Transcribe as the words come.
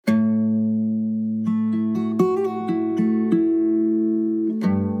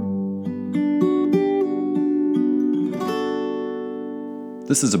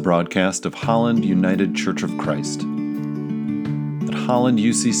This is a broadcast of Holland United Church of Christ. At Holland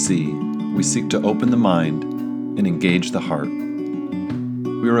UCC, we seek to open the mind and engage the heart.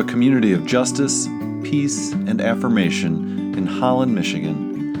 We are a community of justice, peace, and affirmation in Holland,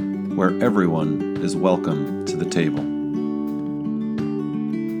 Michigan, where everyone is welcome to the table.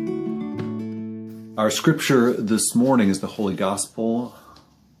 Our scripture this morning is the Holy Gospel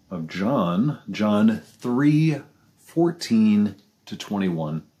of John 3:14 to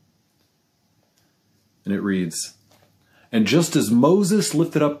 21. And it reads, "And just as Moses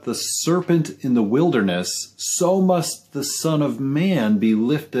lifted up the serpent in the wilderness, so must the Son of Man be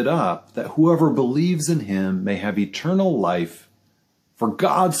lifted up, that whoever believes in him may have eternal life. For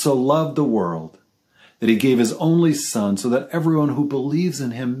God so loved the world, that he gave his only Son, so that everyone who believes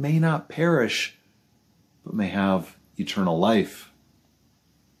in him may not perish, but may have eternal life."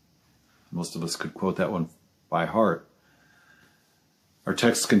 Most of us could quote that one by heart. Our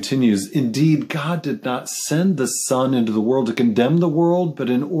text continues, "Indeed, God did not send the Son into the world to condemn the world, but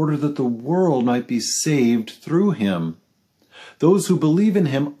in order that the world might be saved through him. Those who believe in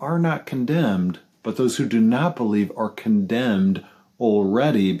him are not condemned, but those who do not believe are condemned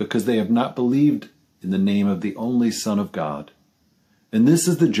already, because they have not believed in the name of the only Son of God. And this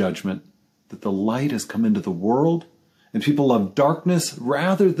is the judgment, that the light has come into the world, and people love darkness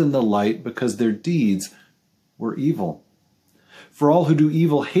rather than the light, because their deeds were evil. For all who do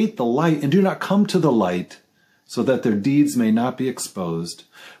evil hate the light and do not come to the light, so that their deeds may not be exposed.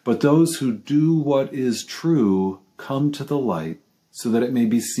 But those who do what is true come to the light, so that it may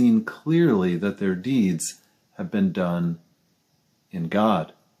be seen clearly that their deeds have been done in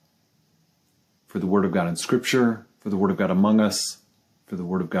God." For the word of God in Scripture, for the word of God among us, for the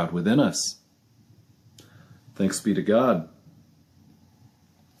word of God within us. Thanks be to God.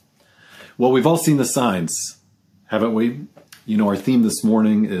 Well, we've all seen the signs, haven't we? You know, our theme this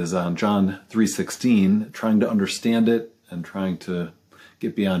morning is on John 3:16, trying to understand it and trying to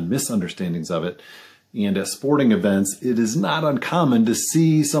get beyond misunderstandings of it. And at sporting events, it is not uncommon to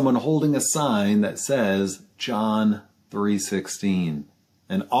see someone holding a sign that says John 3:16.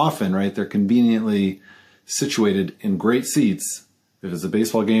 And often, right, they're conveniently situated in great seats. If it's a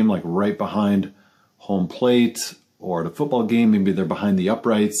baseball game, like right behind home plate, or at a football game, maybe they're behind the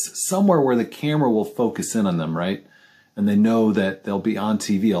uprights, somewhere where the camera will focus in on them, right? And they know that they'll be on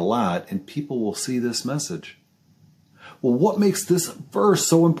TV a lot and people will see this message. Well, what makes this verse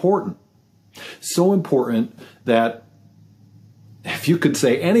so important? So important that if you could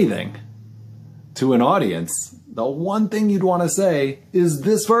say anything to an audience, the one thing you'd want to say is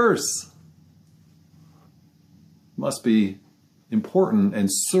this verse. Must be important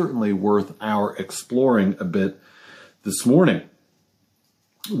and certainly worth our exploring a bit this morning.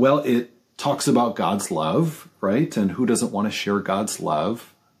 Well, it talks about God's love, right? And who doesn't want to share God's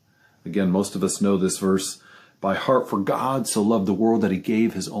love? Again, most of us know this verse by heart. For God so loved the world that he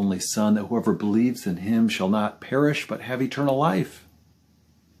gave his only Son, that whoever believes in him shall not perish, but have eternal life.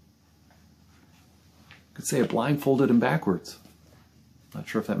 You could say it blindfolded and backwards. Not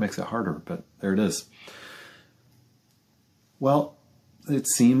sure if that makes it harder, but there it is. Well, it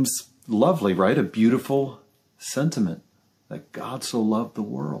seems lovely, right? A beautiful sentiment that God so loved the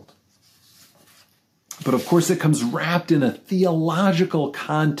world. But of course, it comes wrapped in a theological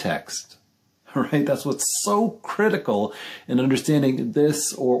context, right? That's what's so critical in understanding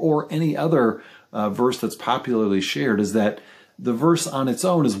this or any other verse that's popularly shared, is that the verse on its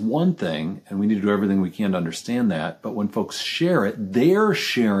own is one thing, and we need to do everything we can to understand that. But when folks share it, they're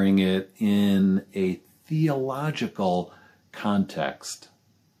sharing it in a theological context,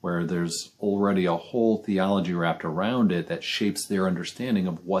 where there's already a whole theology wrapped around it that shapes their understanding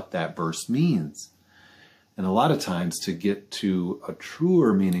of what that verse means. And a lot of times, to get to a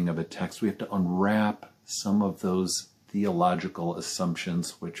truer meaning of a text, we have to unwrap some of those theological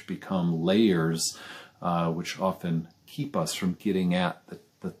assumptions, which become layers, which often keep us from getting at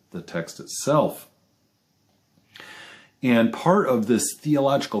the text itself. And part of this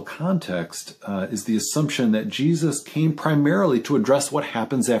theological context is the assumption that Jesus came primarily to address what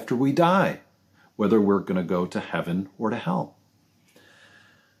happens after we die, whether we're going to go to heaven or to hell.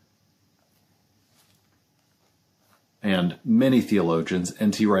 And many theologians,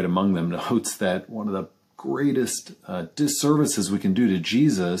 N.T. Wright among them, notes that one of the greatest disservices we can do to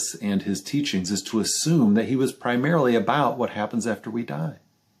Jesus and his teachings is to assume that he was primarily about what happens after we die.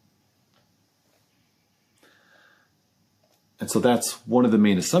 And so that's one of the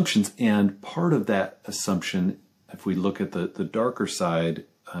main assumptions. And part of that assumption, if we look at the darker side,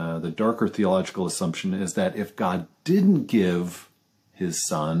 the darker theological assumption, is that if God didn't give his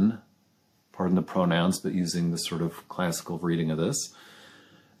Son, pardon the pronouns, but using the sort of classical reading of this,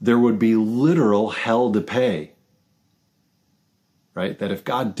 there would be literal hell to pay. Right? That if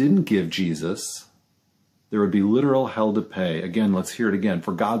God didn't give Jesus, there would be literal hell to pay. Again, let's hear it again.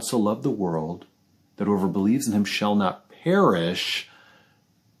 For God so loved the world that whoever believes in him shall not perish,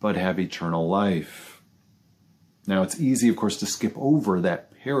 but have eternal life. Now, it's easy, of course, to skip over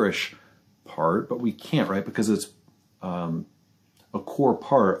that perish part, but we can't, right? Because it's a core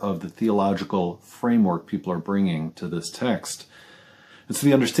part of the theological framework people are bringing to this text. And so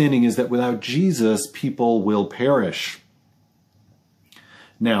the understanding is that without Jesus, people will perish.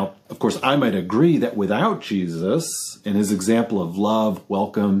 Now, of course, I might agree that without Jesus and his example of love,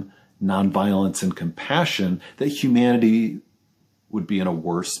 welcome, nonviolence, and compassion, that humanity would be in a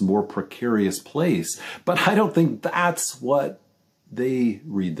worse, more precarious place. But I don't think that's what they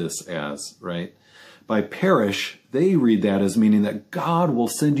read this as, right? By perish, they read that as meaning that God will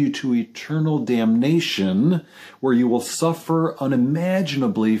send you to eternal damnation where you will suffer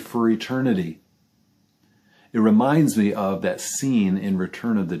unimaginably for eternity. It reminds me of that scene in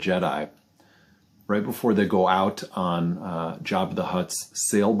Return of the Jedi, right before they go out on Jabba the Hutt's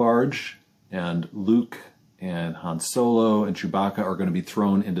sail barge, and Luke and Han Solo and Chewbacca are going to be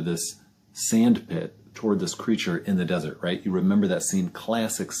thrown into this sand pit toward this creature in the desert, right? You remember that scene,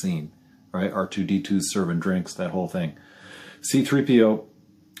 classic scene, right? R2-D2's serving drinks, that whole thing. C-3PO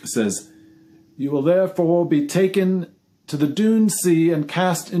says, "You will therefore be taken to the Dune Sea and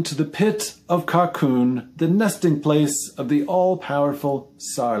cast into the pit of Carkoon, the nesting place of the all-powerful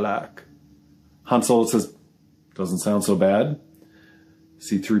Sarlacc." Han Solo says, "Doesn't sound so bad."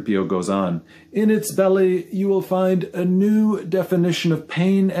 C-3PO goes on, "In its belly you will find a new definition of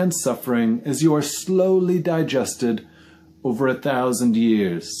pain and suffering as you are slowly digested over 1,000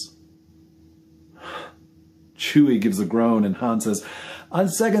 years. Chewie gives a groan and Han says, "On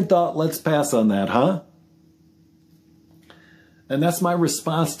second thought, let's pass on that, huh?" And that's my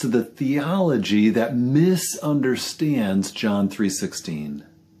response to the theology that misunderstands John 3:16.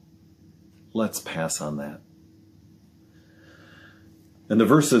 Let's pass on that. And the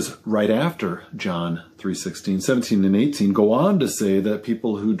verses right after John 3:16, 17 and 18 go on to say that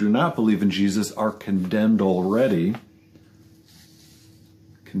people who do not believe in Jesus are condemned already.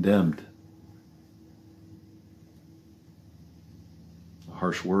 Condemned. A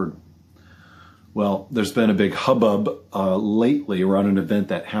harsh word. Well, there's been a big hubbub lately around an event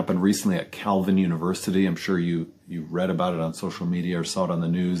that happened recently at Calvin University. I'm sure you read about it on social media or saw it on the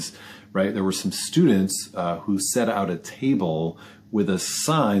news, right? There were some students who set out a table with a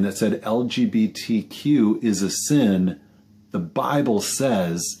sign that said LGBTQ is a sin. The Bible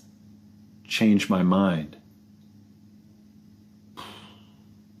says, change my mind.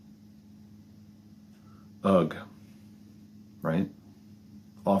 Ugh. Right?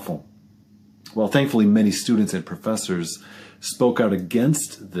 Awful. Well, thankfully, many students and professors spoke out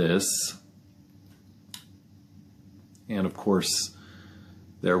against this. And of course,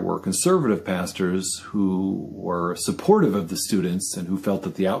 there were conservative pastors who were supportive of the students and who felt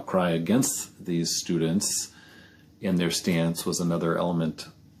that the outcry against these students and their stance was another element,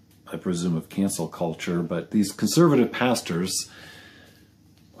 I presume, of cancel culture. But these conservative pastors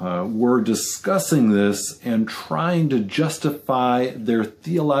were discussing this and trying to justify their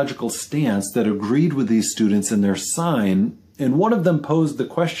theological stance that agreed with these students in their sign. And one of them posed the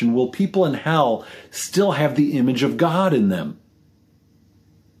question, will people in hell still have the image of God in them?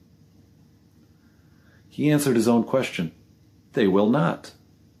 He answered his own question. They will not.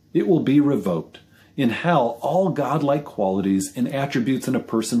 It will be revoked. In hell, all godlike qualities and attributes in a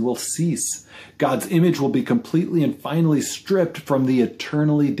person will cease. God's image will be completely and finally stripped from the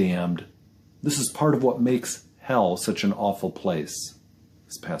eternally damned. This is part of what makes hell such an awful place,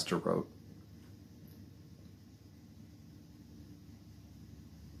 this pastor wrote.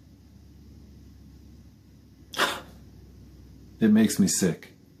 It makes me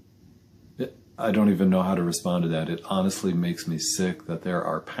sick. I don't even know how to respond to that. It honestly makes me sick that there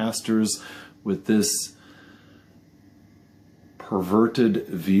are pastors with this perverted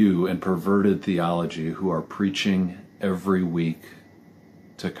view and perverted theology who are preaching every week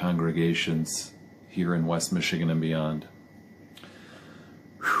to congregations here in West Michigan and beyond.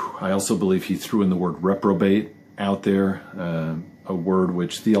 Whew. I also believe he threw in the word reprobate out there, a word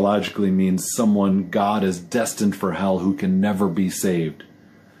which theologically means someone God is destined for hell who can never be saved.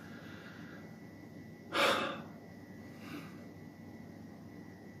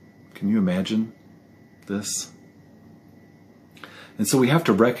 Can you imagine this? And so we have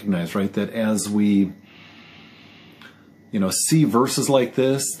to recognize, right, that as we, see verses like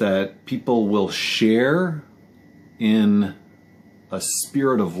this, that people will share in a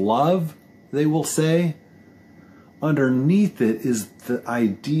spirit of love, they will say, underneath it is the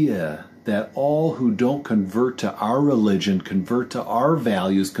idea that all who don't convert to our religion, convert to our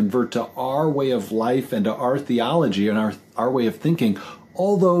values, convert to our way of life and to our theology and our way of thinking,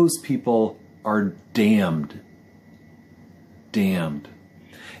 all those people are damned. Damned.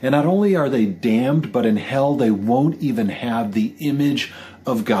 And not only are they damned, but in hell they won't even have the image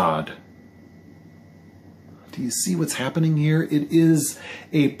of God. Do you see what's happening here? It is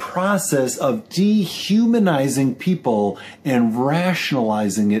a process of dehumanizing people and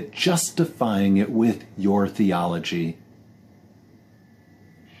rationalizing it, justifying it with your theology.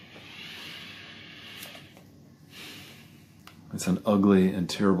 It's an ugly and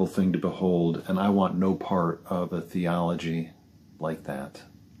terrible thing to behold, and I want no part of a theology like that.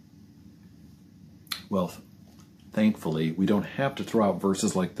 Well, thankfully, we don't have to throw out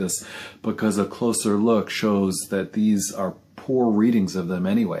verses like this because a closer look shows that these are poor readings of them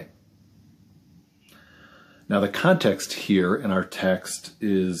anyway. Now, the context here in our text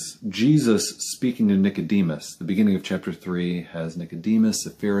is Jesus speaking to Nicodemus. The beginning of chapter 3 has Nicodemus, a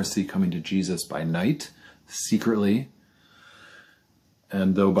Pharisee, coming to Jesus by night, secretly.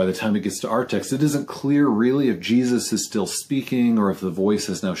 And though by the time it gets to our text, it isn't clear really if Jesus is still speaking or if the voice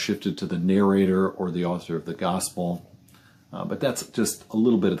has now shifted to the narrator or the author of the gospel. But that's just a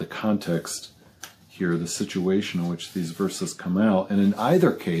little bit of the context here, the situation in which these verses come out. And in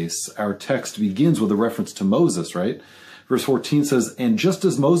either case, our text begins with a reference to Moses, right? Verse 14 says, "And just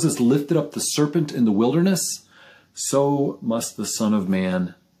as Moses lifted up the serpent in the wilderness, so must the Son of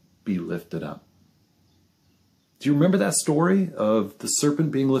Man be lifted up." Do you remember that story of the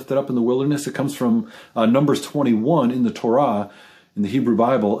serpent being lifted up in the wilderness? It comes from Numbers 21 in the Torah, in the Hebrew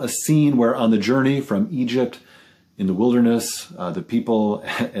Bible, a scene where on the journey from Egypt in the wilderness, the people,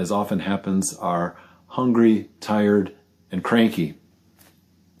 as often happens, are hungry, tired, and cranky.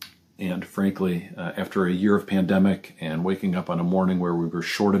 And frankly, after a year of pandemic and waking up on a morning where we were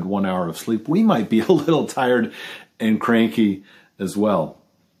shorted 1 hour of sleep, we might be a little tired and cranky as well.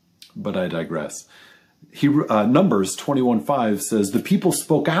 But I digress. Numbers 21:5 says, "The people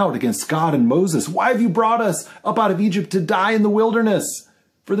spoke out against God and Moses. 'Why have you brought us up out of Egypt to die in the wilderness?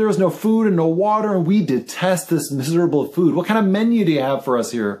 For there is no food and no water, and we detest this miserable food. What kind of menu do you have for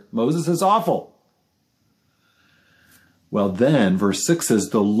us here, Moses? It's awful.' Well, then, verse 6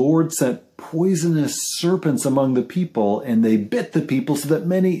 says, 'The Lord sent poisonous serpents among the people, and they bit the people so that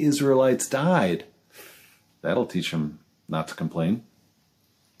many Israelites died.'" That'll teach them not to complain.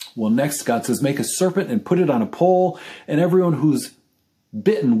 Well, next God says, "Make a serpent and put it on a pole, and everyone who's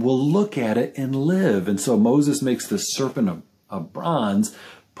bitten will look at it and live." And so Moses makes this serpent of bronze,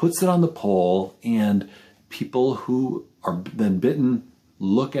 puts it on the pole, and people who are then bitten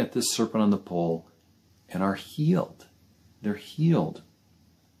look at this serpent on the pole and are healed. They're healed.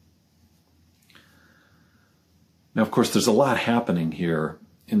 Now, of course, there's a lot happening here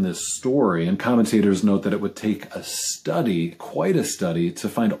in this story, and commentators note that it would take a study, quite a study, to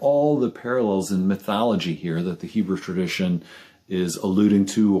find all the parallels in mythology here that the Hebrew tradition is alluding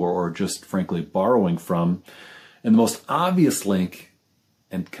to or just frankly borrowing from. And the most obvious link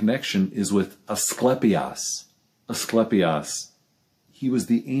and connection is with Asclepius. Asclepius. He was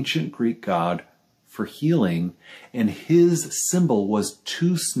the ancient Greek god for healing, and his symbol was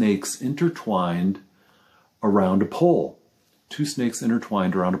two snakes intertwined around a pole. Two snakes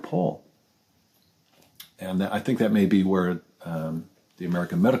intertwined around a pole. And I think that may be where the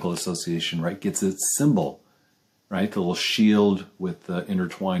American Medical Association, right, gets its symbol, right? The little shield with the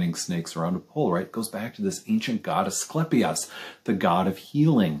intertwining snakes around a pole, right? It goes back to this ancient god Asclepius, the god of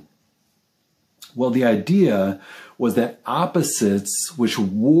healing. Well, the idea was that opposites which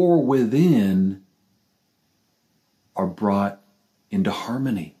war within are brought into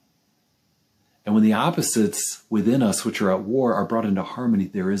harmony. And when the opposites within us, which are at war, are brought into harmony,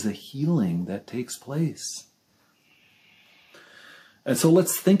 there is a healing that takes place. And so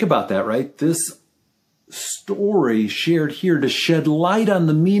let's think about that, right? This story shared here to shed light on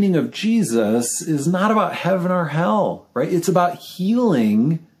the meaning of Jesus is not about heaven or hell, right? It's about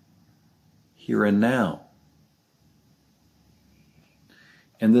healing here and now.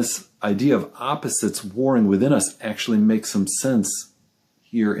 And this idea of opposites warring within us actually makes some sense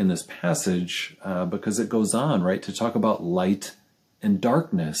here in this passage because it goes on, right, to talk about light and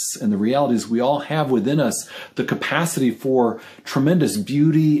darkness. And the reality is we all have within us the capacity for tremendous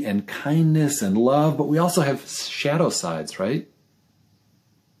beauty and kindness and love, but we also have shadow sides, right,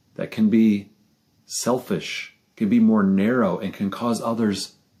 that can be selfish, can be more narrow, and can cause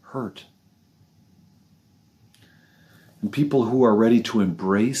others hurt. And people who are ready to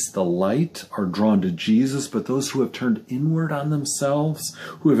embrace the light are drawn to Jesus, but those who have turned inward on themselves,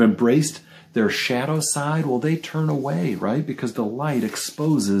 who have embraced their shadow side, well, they turn away, right? Because the light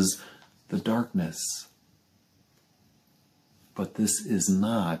exposes the darkness. But this is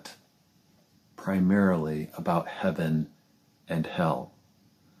not primarily about heaven and hell,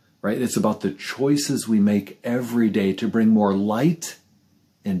 right? It's about the choices we make every day to bring more light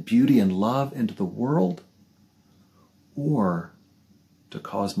and beauty and love into the world, or to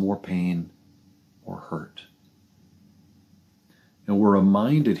cause more pain or hurt. And we're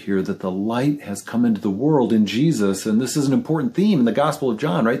reminded here that the light has come into the world in Jesus, and this is an important theme in the Gospel of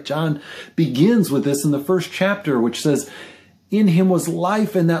John, right? John begins with this in the first chapter, which says, "In him was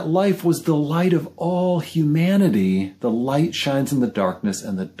life, and that life was the light of all humanity. The light shines in the darkness,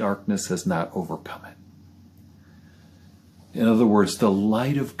 and the darkness has not overcome it." In other words, the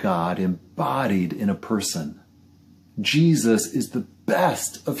light of God embodied in a person. Jesus is the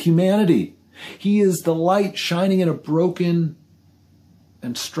best of humanity. He is the light shining in a broken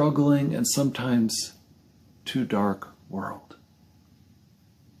and struggling and sometimes too dark world.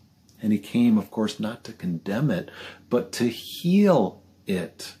 And he came, of course, not to condemn it, but to heal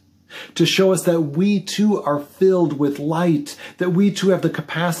it. To show us that we too are filled with light, that we too have the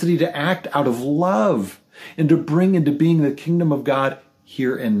capacity to act out of love and to bring into being the kingdom of God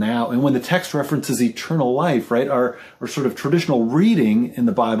here and now. And when the text references eternal life, right, our sort of traditional reading in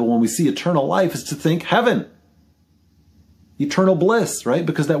the Bible, when we see eternal life, is to think heaven. Eternal bliss, right?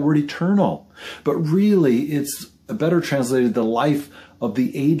 Because that word eternal. But really, it's better translated the life of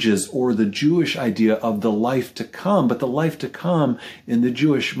the ages, or the Jewish idea of the life to come. But the life to come in the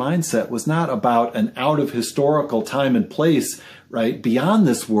Jewish mindset was not about an out of historical time and place, right, beyond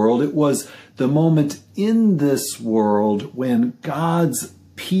this world. It was the moment in this world when God's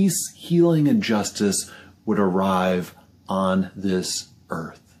peace, healing, and justice would arrive on this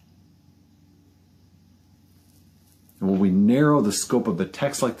earth. And when we narrow the scope of a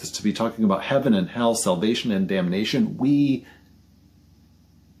text like this to be talking about heaven and hell, salvation and damnation, we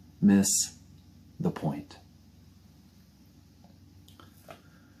miss the point.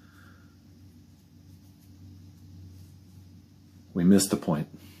 We miss the point.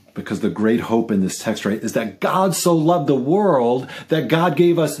 Because the great hope in this text, right, is that God so loved the world that God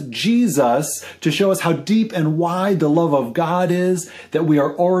gave us Jesus to show us how deep and wide the love of God is, that we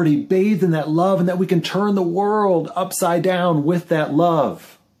are already bathed in that love, and that we can turn the world upside down with that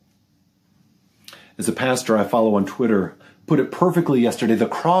love. As a pastor I follow on Twitter put it perfectly yesterday, the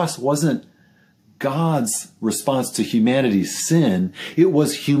cross wasn't God's response to humanity's sin. It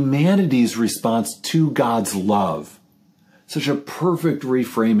was humanity's response to God's love. Such a perfect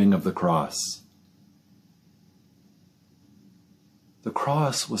reframing of the cross. The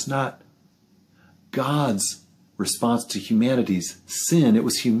cross was not God's response to humanity's sin. It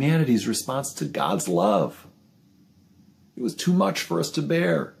was humanity's response to God's love. It was too much for us to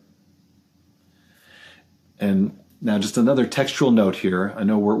bear. And now just another textual note here. I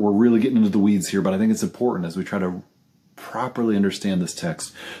know we're really getting into the weeds here, but I think it's important as we try to properly understand this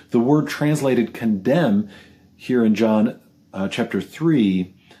text. The word translated condemn here in John chapter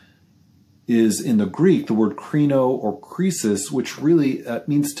 3 is in the Greek, the word krino or krisis, which really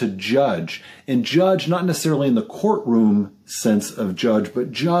means to judge. And judge not necessarily in the courtroom sense of judge,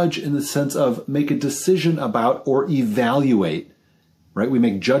 but judge in the sense of make a decision about or evaluate, right? We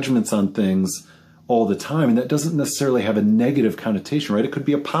make judgments on things all the time, and that doesn't necessarily have a negative connotation, right? It could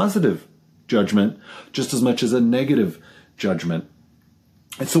be a positive judgment just as much as a negative judgment.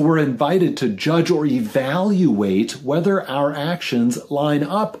 And so we're invited to judge or evaluate whether our actions line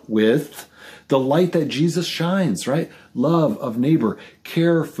up with the light that Jesus shines, right? Love of neighbor,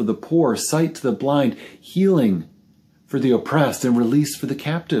 care for the poor, sight to the blind, healing for the oppressed, and release for the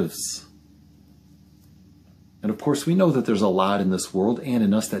captives. And of course, we know that there's a lot in this world and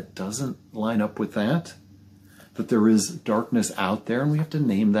in us that doesn't line up with that there is darkness out there, and we have to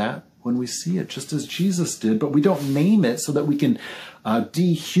name that when we see it, just as Jesus did. But we don't name it so that we can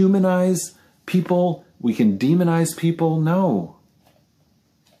dehumanize people, we can demonize people. No,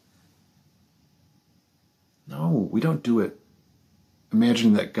 we don't do it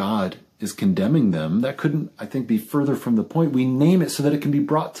imagining that God is condemning them. That couldn't, I think, be further from the point. We name it so that it can be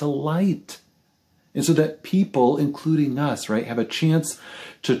brought to light. And so that people, including us, right, have a chance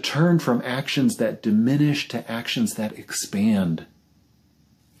to turn from actions that diminish to actions that expand.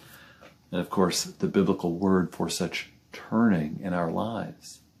 And of course, the biblical word for such turning in our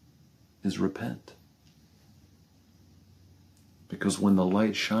lives is repent. Because when the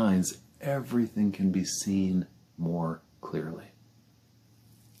light shines, everything can be seen more clearly.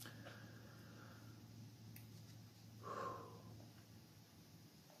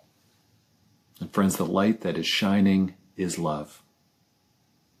 And friends, the light that is shining is love.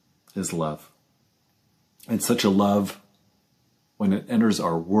 is love. And such a love, when it enters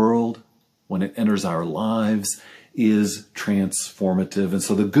our world, when it enters our lives, is transformative. And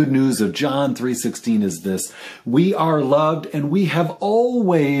so the good news of John 3:16 is this: we are loved, and we have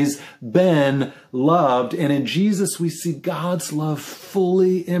always been loved. And in Jesus, we see God's love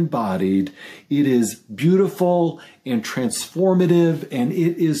fully embodied. It is beautiful and transformative, and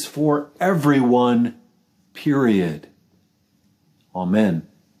it is for everyone, period. Amen.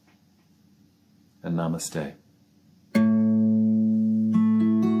 And namaste.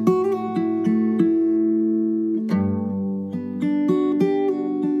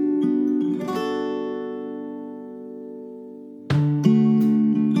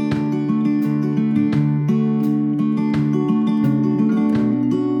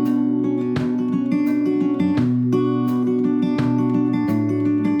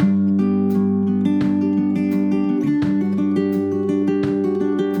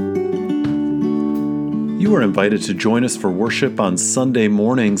 You are invited to join us for worship on Sunday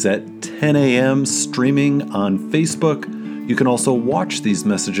mornings at 10 a.m. streaming on Facebook. You can also watch these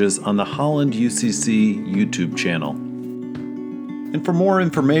messages on the Holland UCC YouTube channel. And for more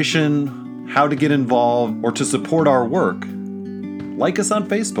information, how to get involved, or to support our work, like us on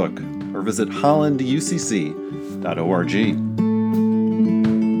Facebook or visit hollanducc.org.